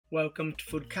Welcome to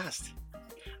Foodcast.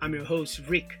 I'm your host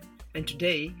Rick, and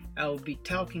today I'll be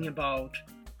talking about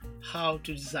how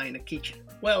to design a kitchen.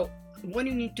 Well, what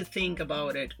you need to think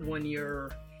about it when you're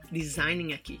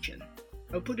designing a kitchen,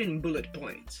 I'll put it in bullet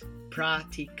points.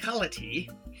 Practicality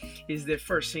is the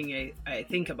first thing I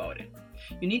think about it.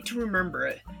 You need to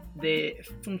remember the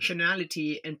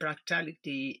functionality and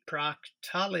practicality.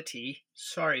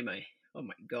 Sorry, oh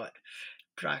my god,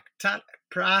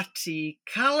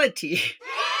 practicality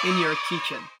in your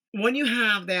kitchen. When you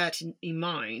have that in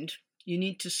mind, you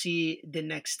need to see the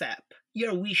next step,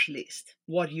 your wish list.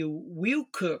 What you will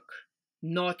cook,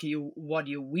 not what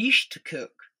you wish to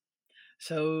cook.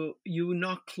 So you will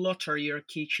not clutter your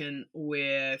kitchen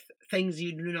with things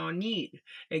you do not need.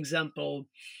 Example,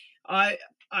 I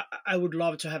I would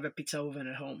love to have a pizza oven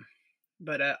at home,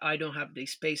 but I don't have the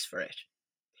space for it.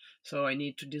 So I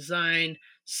need to design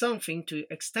something to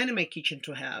extend my kitchen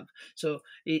to have. So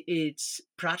it's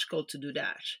practical to do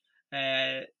that.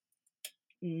 Uh,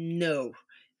 no.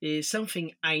 Is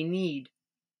something I need?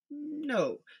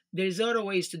 No. There's other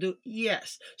ways to do.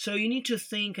 Yes. So you need to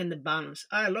think in the balance.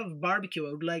 I love barbecue.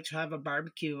 I would like to have a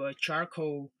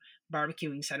charcoal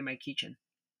barbecue inside of my kitchen.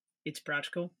 It's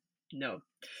practical. No.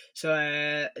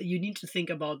 So you need to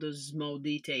think about those small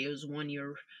details when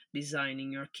you're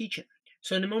designing your kitchen.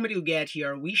 So in the moment you get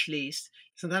your wish list,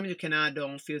 sometimes you can add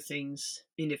on a few things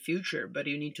in the future, but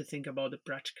you need to think about the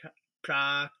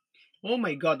oh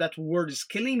my god, that word is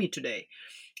killing me today.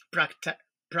 Practi-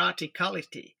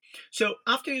 Practicality. So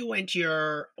after you went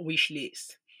your wish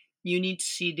list, you need to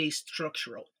see the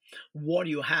structural. What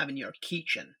you have in your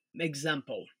kitchen.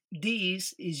 Example,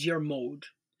 this is your mode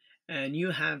and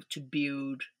you have to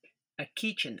build a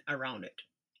kitchen around it.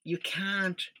 You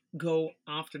can't go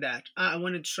after that. I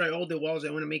want to destroy all the walls. I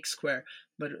want to make square,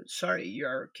 but sorry,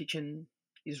 your kitchen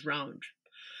is round,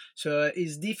 so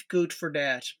it's difficult for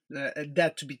that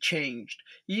to be changed.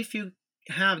 If you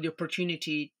have the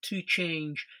opportunity to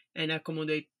change and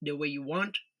accommodate the way you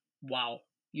want, wow,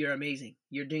 you're amazing.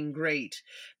 You're doing great,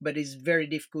 but it's very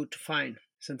difficult to find.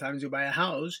 Sometimes you buy a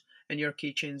house and your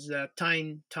kitchen's a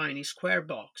tiny square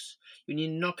box. You need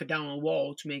to knock down a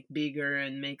wall to make bigger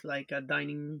and make like a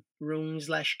dining room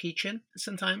slash kitchen.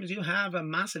 Sometimes you have a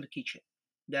massive kitchen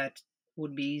that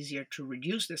would be easier to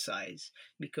reduce the size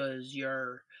because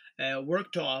your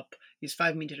worktop is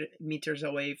meters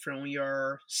away from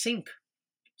your sink.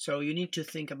 So you need to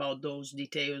think about those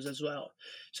details as well.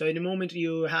 So in the moment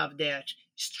you have that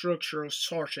structural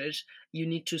sorted, you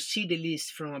need to see the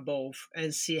list from above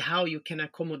and see how you can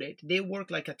accommodate. They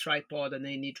work like a tripod and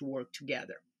they need to work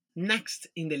together. Next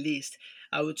in the list,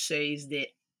 I would say, is the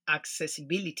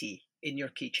accessibility in your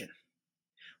kitchen.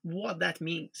 What that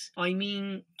means? I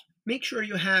mean, make sure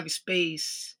you have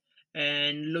space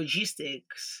and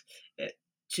logistics uh,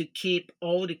 to keep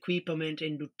all the equipment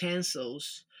and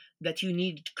utensils that you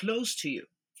need close to you.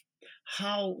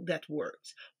 How that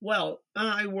works? Well,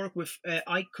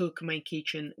 I cook my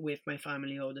kitchen with my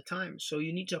family all the time, so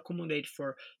you need to accommodate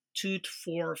for 2 to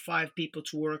 4 or 5 people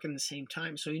to work at the same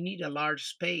time. So you need a large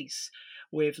space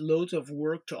with loads of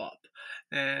worktop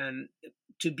and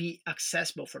to be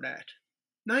accessible for that.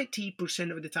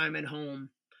 90% of the time at home,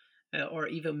 or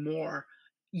even more,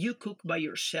 you cook by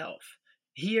yourself.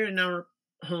 Here in our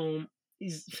home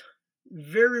is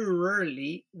very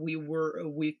rarely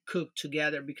we cook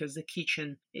together because the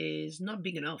kitchen is not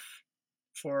big enough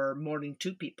for more than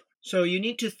 2 people. So you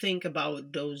need to think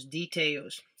about those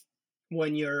details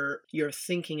when you're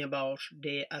thinking about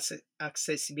the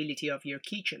accessibility of your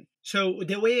kitchen. So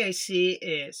the way I see it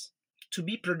is, to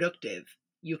be productive,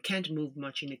 you can't move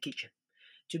much in the kitchen.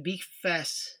 To be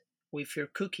fast with your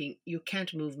cooking, you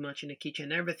can't move much in the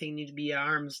kitchen. Everything needs to be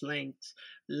arm's length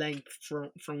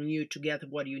from you to get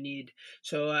what you need.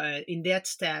 So in that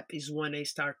step is when I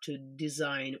start to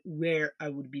design where I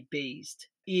would be based.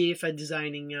 If I'm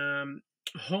designing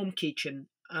home kitchen,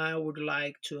 I would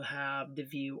like to have the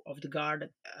view of the garden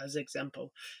as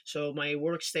example. So my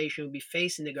workstation will be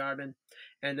facing the garden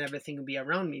and everything will be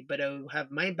around me, but I will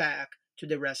have my back to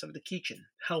the rest of the kitchen.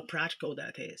 How practical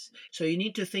that is. So you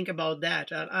need to think about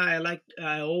that.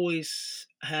 I always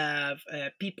have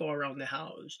people around the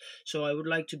house, so I would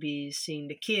like to be seeing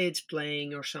the kids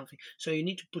playing or something. So you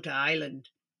need to put an island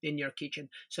in your kitchen.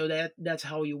 So that's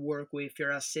how you work with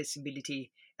your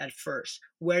accessibility at first,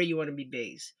 where you want to be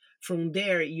based. From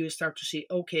there, you start to see,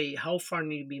 okay, how far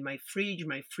need to be my fridge,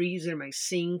 my freezer, my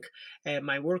sink,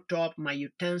 my worktop, my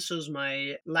utensils,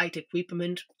 my light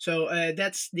equipment. So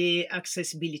that's the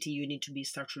accessibility you need to be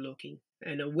start to looking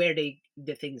and where the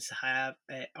things have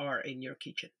are in your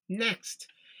kitchen. Next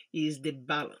is the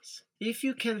balance. If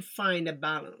you can find a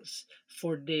balance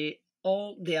for the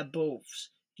all the aboves,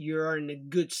 you're in a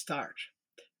good start.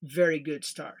 Very good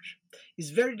start. It's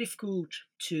very difficult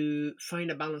to find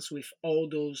a balance with all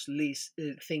those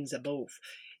things above.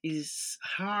 It's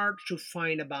hard to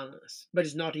find a balance, but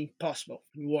it's not impossible.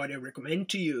 What I recommend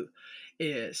to you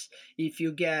is, if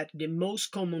you get the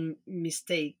most common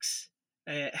mistakes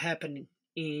happening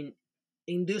in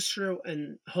industrial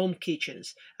and home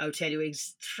kitchens, I'll tell you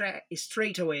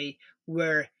straight away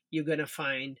where you're gonna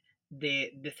find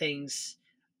the things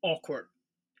awkward.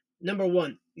 Number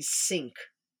one is sink.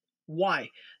 Why?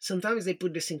 Sometimes they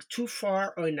put the sink too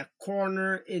far or in a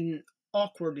corner in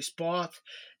awkward spot.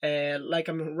 Like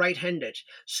I'm right-handed,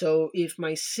 so if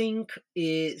my sink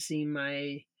is in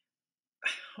my,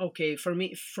 okay, for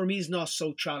me it's not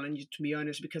so challenging, to be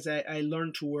honest, because I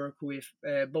learned to work with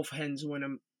both hands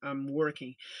when I'm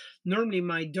working. Normally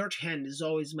my dirt hand is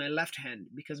always my left hand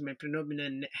because my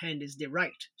predominant hand is the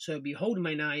right, so I'll be holding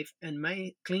my knife, and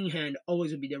my clean hand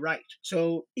always will be the right.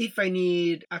 So if I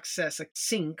need access a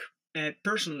sink,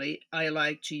 personally I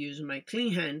like to use my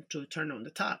clean hand to turn on the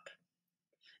tap,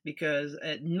 because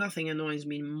nothing annoys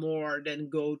me more than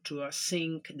go to a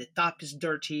sink, the top is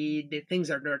dirty, the things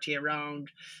are dirty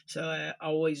around. So I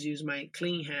always use my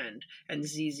clean hand, and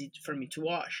it's easy for me to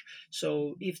wash.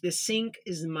 So if the sink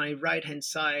is my right hand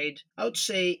side, I would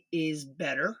say is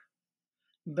better,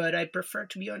 but I prefer,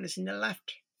 to be honest, in the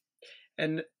left.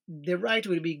 And the right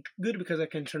will be good because I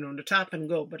can turn on the tap and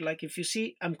go. But like if you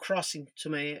see, I'm crossing to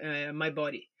my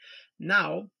body.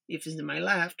 Now, if it's in my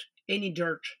left, any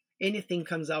dirt, anything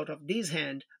comes out of this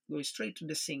hand goes straight to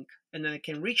the sink, and then I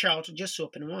can reach out, just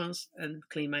open once, and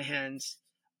clean my hands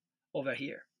over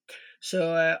here.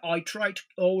 So I try to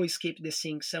always keep the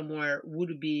sink somewhere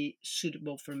would be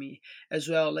suitable for me as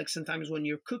well. Like sometimes when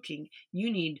you're cooking,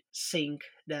 you need sink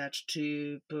that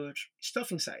to put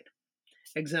stuff inside.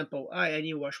 Example, I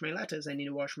need to wash my lettuce, I need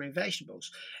to wash my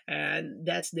vegetables, and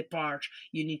that's the part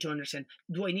you need to understand.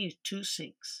 Do I need two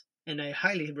sinks? And I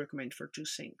highly recommend for two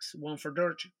sinks, one for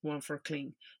dirt, one for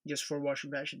clean, just for washing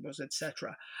vegetables,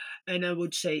 etc. And I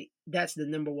would say that's the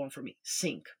number one for me,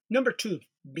 sink. Number two,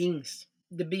 beans.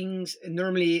 The beans,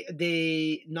 normally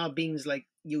they not beans like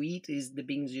you eat, is the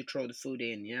beans you throw the food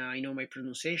in. Yeah, I know my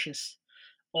pronunciation's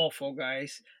awful,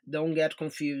 guys. Don't get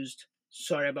confused.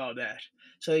 Sorry about that.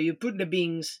 So you put the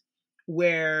beans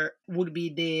where would be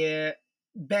the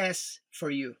best for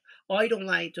you. I don't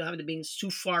like to have the beans too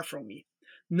far from me.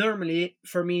 Normally,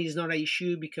 for me, it's not an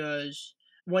issue because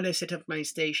when I set up my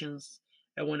stations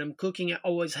and when I'm cooking, I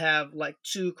always have like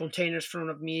two containers in front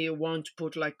of me. One to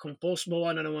put like compostable,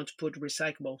 and another one to put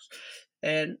recyclables.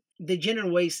 And the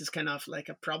general waste is kind of like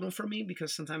a problem for me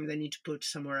because sometimes I need to put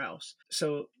somewhere else.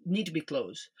 So need to be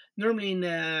close. Normally in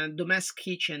a domestic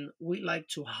kitchen, we like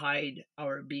to hide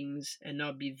our beans and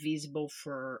not be visible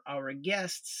for our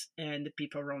guests and the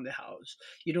people around the house.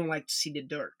 You don't like to see the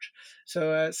dirt.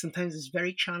 So sometimes it's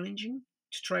very challenging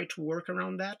to try to work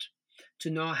around that, to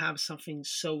not have something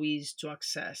so easy to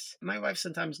access. My wife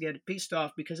sometimes get pissed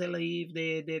off because I leave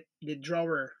the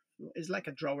drawer. It's like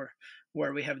a drawer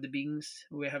where we have the beans.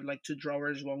 We have like two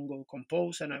drawers. One go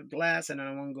compost and a glass, and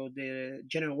another one go the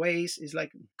general waste. It's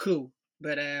like cool.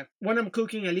 But when I'm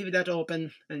cooking, I leave that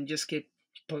open and just keep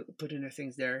putting the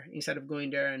things there instead of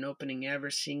going there and opening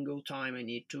every single time I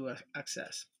need to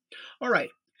access. All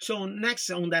right. So next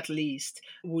on that list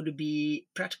would be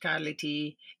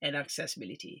practicality and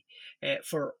accessibility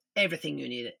for everything you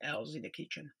need else in the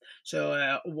kitchen.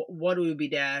 So what would be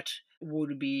that?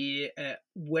 Would be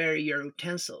where your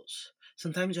utensils.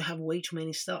 Sometimes you have way too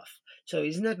many stuff. So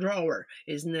it's in a drawer,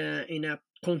 it's in a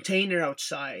container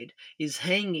outside, is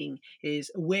hanging,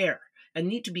 is where. And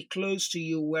need to be close to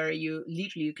you where you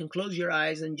literally you can close your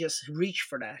eyes and just reach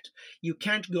for that. You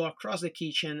can't go across the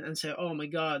kitchen and say, "Oh my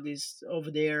God, it's over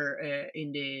there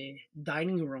in the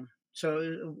dining room."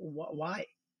 So why?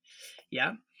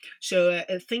 Yeah. So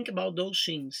think about those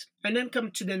things, and then come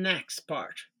to the next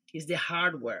part: is the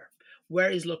hardware. Where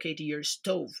is located your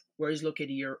stove? Where is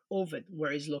located your oven?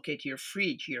 Where is located your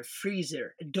fridge, your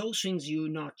freezer? Those things you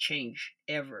not change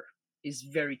ever. It's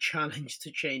very challenging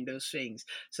to change those things.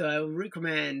 So I would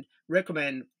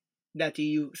recommend that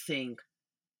you think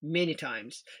many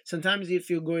times. Sometimes if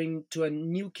you're going to a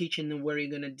new kitchen where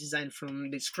you're gonna design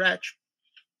from scratch,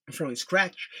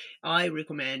 I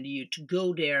recommend you to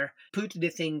go there, put the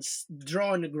things,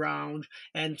 draw on the ground,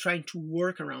 and trying to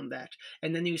work around that.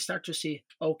 And then you start to see,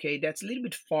 okay, that's a little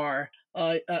bit far.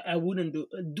 I wouldn't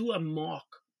do a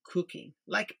mock cooking,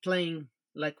 like playing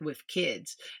like with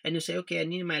kids. And you say, okay, I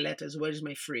need my lettuce. Where's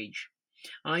my fridge?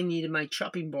 I need my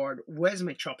chopping board. Where's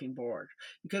my chopping board?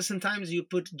 Because sometimes you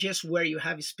put just where you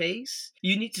have space.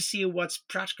 You need to see what's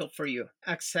practical for you,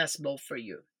 accessible for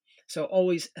you. So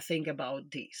always think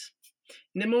about this.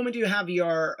 In the moment you have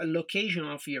your location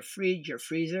of your fridge, your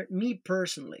freezer, me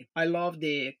personally, I love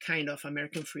the kind of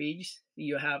American fridge.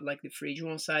 You have like the fridge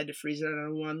one side, the freezer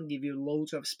on one, give you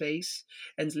loads of space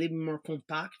and it's a little more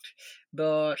compact.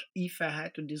 But if I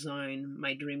had to design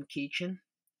my dream kitchen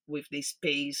with the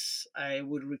space I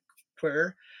would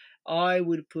require, I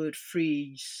would put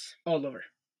fridge all over,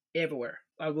 everywhere.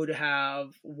 I would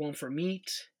have one for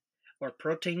meat or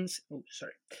proteins. Oh,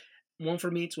 sorry, one for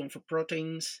meats, one for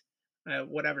proteins,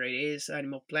 whatever it is,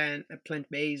 animal plant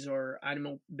based or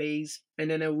animal based,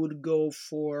 and then I would go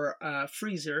for a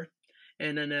freezer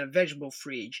and then a vegetable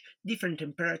fridge. Different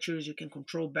temperatures you can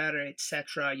control better,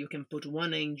 etc. You can put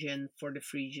one engine for the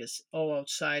fridges, all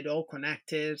outside, all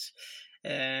connected,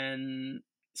 and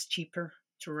it's cheaper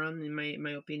to run in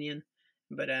my opinion.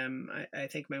 But I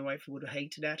think my wife would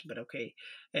hate that. But okay.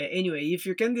 Anyway, if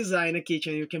you can design a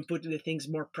kitchen, you can put the things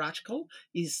more practical.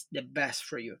 Is the best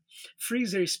for you.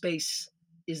 Freezer space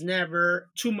is never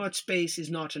too much space. Is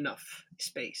not enough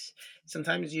space.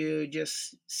 Sometimes you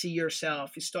just see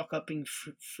yourself stock up in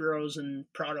frozen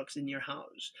products in your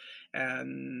house,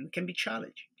 and can be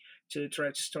challenging to try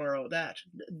to store all that.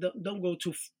 Don't go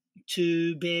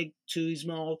too big, too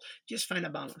small. Just find a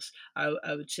balance.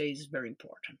 I would say is very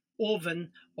important.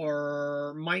 Oven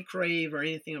or microwave or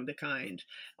anything of the kind.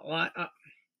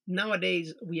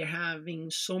 Nowadays we are having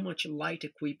so much light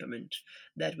equipment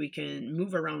that we can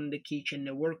move around the kitchen,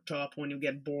 the worktop when you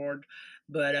get bored.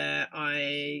 But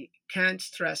I can't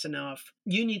stress enough,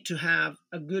 you need to have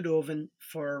a good oven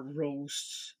for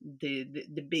roasts, the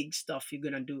big stuff you're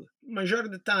gonna do. Majority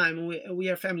of the time we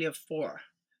are a family of four,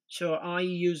 so I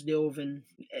use the oven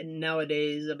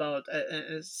nowadays about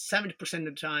 70%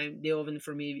 of the time. The oven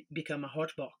for me become a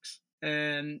hot box.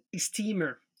 And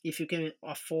steamer, if you can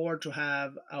afford to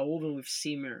have a oven with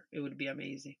steamer, it would be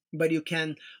amazing. But you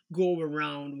can go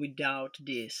around without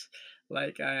this.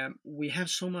 Like we have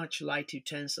so much light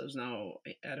utensils now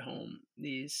at home.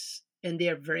 This and they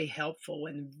are very helpful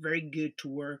and very good to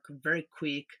work, very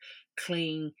quick,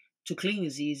 clean. To clean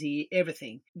is easy,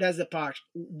 everything. That's the part.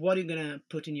 What are you gonna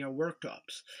put in your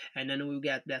worktops? And then we'll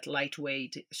get that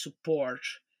lightweight support.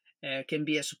 Can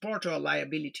be a support or a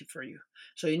liability for you.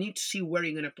 So you need to see where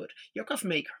you're gonna put your coffee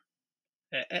maker.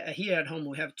 Here at home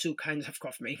we have two kinds of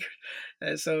coffee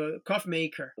maker. So coffee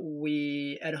maker,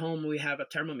 we at home we have a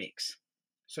Thermomix.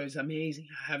 So it's amazing.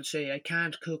 I have to say I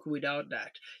can't cook without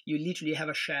that. You literally have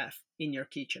a chef in your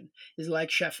kitchen. It's like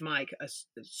Chef Mike.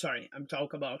 Sorry, I'm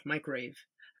talking about microwave.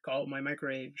 I call my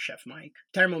microwave Chef Mike.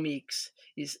 Thermomix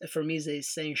is for me is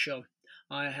essential.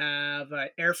 I have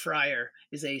air fryer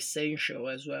is essential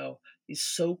as well. It's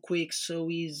so quick, so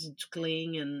easy to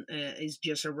clean, and it's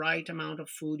just the right amount of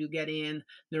food you get in.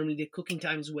 Normally, the cooking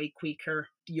time is way quicker.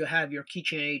 You have your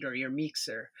KitchenAid or your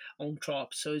mixer on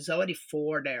top, so it's already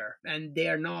four there, and they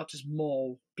are not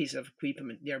small piece of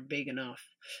equipment. They're big enough.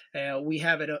 We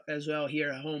have it as well here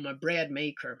at home, a bread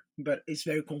maker, but it's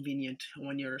very convenient.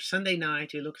 When you're Sunday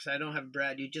night, you look, I don't have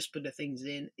bread. You just put the things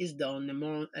in. It's done.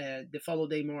 The follow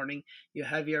day morning, you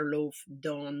have your loaf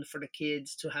done for the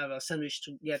kids to have a sandwich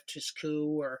to get to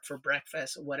school or for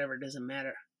breakfast or whatever, it doesn't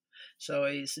matter. So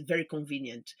it's very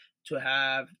convenient to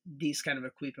have this kind of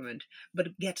equipment, but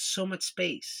it gets so much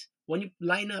space. When you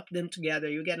line up them together,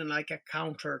 you're getting like a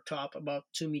countertop about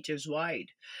 2 meters wide.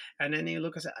 And then you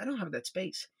look and say, I don't have that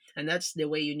space. And that's the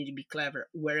way you need to be clever.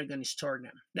 Where are you going to store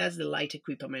them? That's the light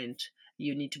equipment.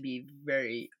 You need to be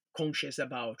very conscious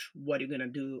about what you're going to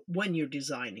do when you're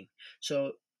designing.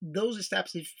 So those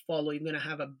steps if you follow, you're going to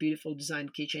have a beautiful design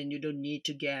kitchen. You don't need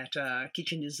to get a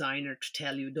kitchen designer to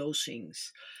tell you those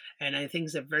things. And I think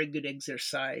it's a very good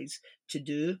exercise to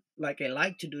do. Like I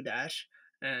like to do that.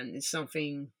 And it's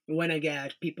something when I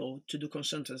get people to do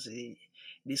consultancy,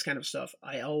 this kind of stuff,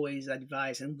 I always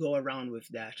advise and go around with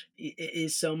that. It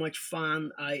is so much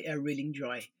fun. I really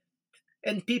enjoy.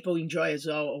 And people enjoy as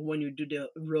well when you do the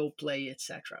role play,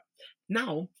 etc.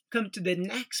 Now, come to the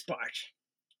next part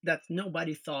that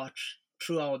nobody thought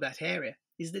throughout that area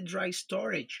is the dry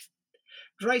storage.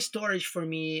 Dry storage for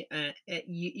me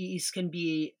is can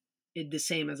be the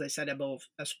same as I said above,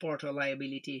 a sport or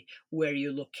liability where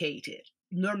you locate it.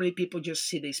 Normally people just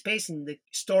see the space in the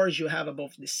storage you have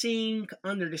above the sink.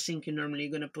 Under the sink you're normally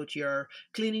going to put your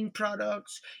cleaning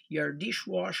products, your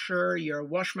dishwasher, your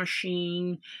wash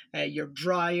machine, your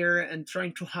dryer, and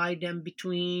trying to hide them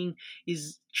between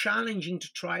is challenging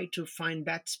to try to find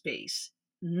that space.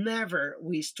 never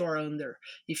we store under.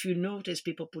 If you notice,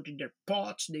 people put in their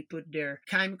pots, they put their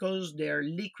chemicals, their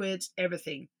liquids,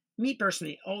 everything. Me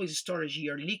personally, always storage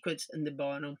your liquids in the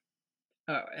bottom.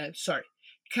 Sorry,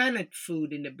 canned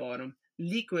food in the bottom,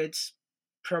 liquids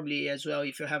probably as well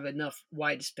if you have enough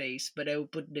wide space, but I will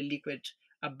put the liquid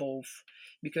above,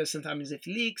 because sometimes if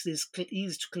it leaks, it's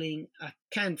easy to clean a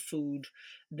canned food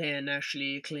than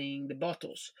actually clean the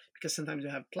bottles, because sometimes you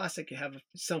have plastic, you have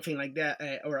something like that,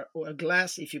 or a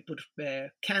glass. If you put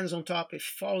cans on top, if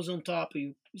it falls on top,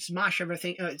 you smash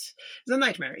everything. It's a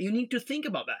nightmare. You need to think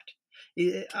about that.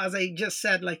 As I just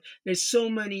said, like, there's so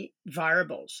many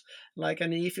variables. Like,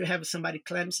 and if you have somebody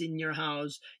clumsy in your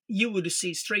house, you would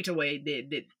see straight away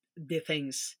the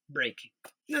things breaking.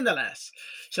 Nonetheless,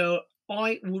 so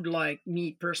I would like,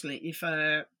 me personally, if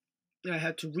I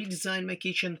had to redesign my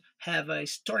kitchen, have a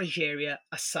storage area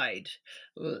aside,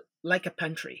 like a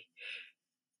pantry.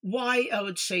 Why I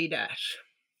would say that?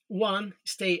 One,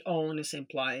 stay on the same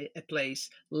place,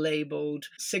 labeled,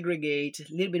 segregate, a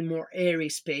little bit more airy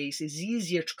space, is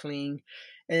easier to clean,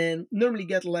 and normally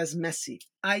get less messy.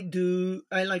 I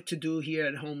like to do here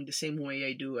at home the same way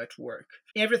I do at work.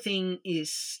 Everything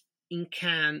is in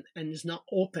can and is not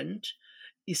opened,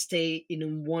 it stay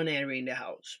in one area in the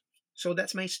house. So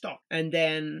that's my stock. And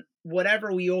then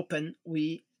whatever we open,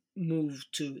 we move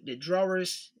to the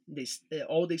drawers.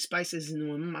 All the spices in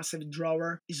one massive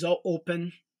drawer is all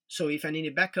open. So if I need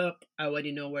a backup, I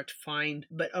already know where to find.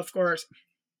 But of course,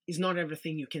 it's not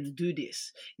everything you can do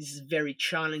this. It's very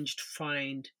challenging to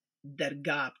find that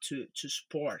gap to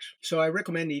support. So I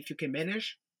recommend, if you can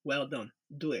manage, well done.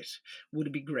 Do it.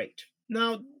 Would be great.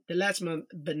 Now, the last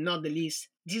but not the least,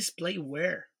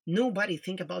 displayware. Nobody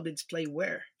think about the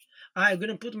displayware. I'm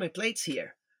gonna put my plates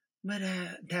here, but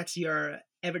that's your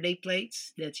everyday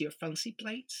plates. That's your fancy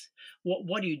plates.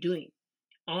 What are you doing?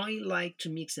 I like to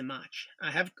mix and match.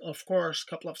 I have, of course, a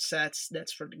couple of sets.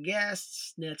 That's for the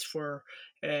guests. That's for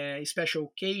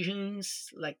special occasions,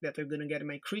 like that I'm gonna get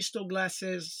my crystal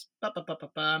glasses.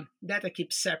 That I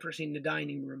keep separate in the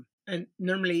dining room. And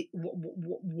normally,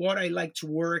 what I like to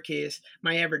work is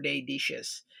my everyday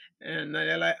dishes, and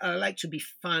I like to be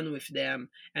fun with them,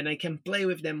 and I can play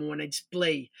with them when I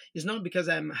display. It's not because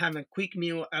I'm having a quick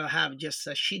meal, I'll have just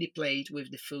a shitty plate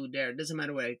with the food there. It doesn't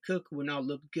matter what I cook, will not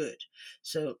look good.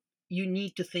 So you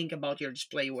need to think about your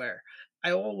displayware.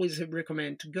 I always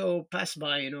recommend to go pass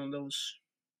by, those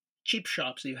cheap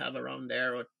shops you have around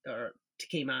there, or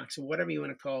TK Maxx, or whatever you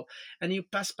want to call, and you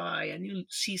pass by and you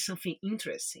see something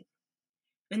interesting.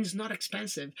 And it's not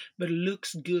expensive, but it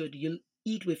looks good. You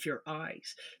eat with your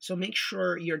eyes. So make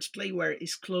sure your displayware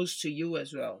is close to you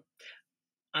as well.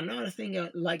 Another thing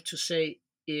I'd like to say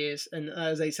is, and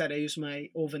as I said, I use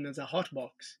my oven as a hot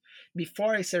box.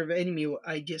 Before I serve any meal,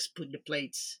 I just put the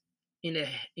plates in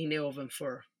the oven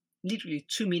for literally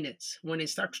 2 minutes. When I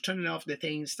start to turn off the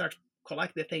things, start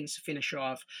collect the things to finish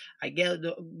off, I get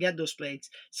those plates,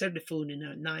 serve the food in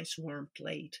a nice warm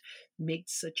plate.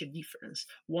 Makes such a difference.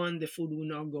 One, the food will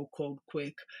not go cold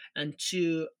quick, and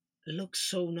two, it looks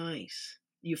so nice.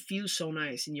 You feel so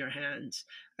nice in your hands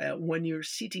when you're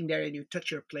sitting there and you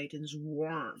touch your plate and it's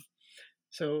warm.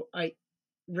 So I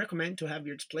recommend to have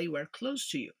your displayware close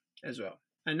to you as well.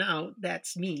 And now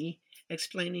that's me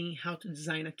explaining how to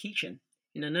design a kitchen.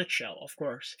 In a nutshell, of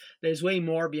course. There's way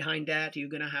more behind that. You're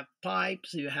gonna have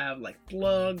pipes, you have like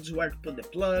plugs, where to put the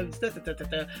plugs,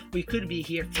 We could be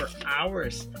here for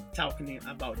hours talking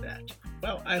about that.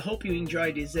 Well, I hope you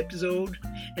enjoyed this episode,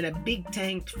 and a big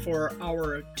thank for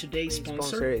our today's sponsor.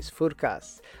 Sponsor is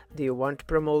Foodcast. Do you want to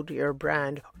promote your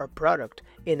brand or product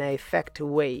in an effective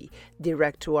way,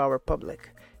 direct to our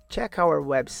public? Check our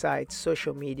website,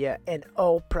 social media, and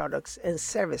all products and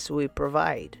services we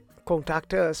provide.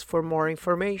 Contact us for more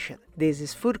information. This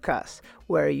is Foodcast,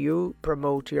 where you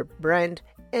promote your brand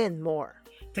and more.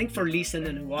 Thanks for listening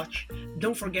and watch.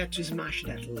 Don't forget to smash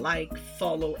that like,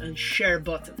 follow, and share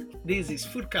button. This is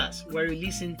Foodcast, where you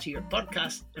listen to your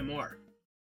podcast and more.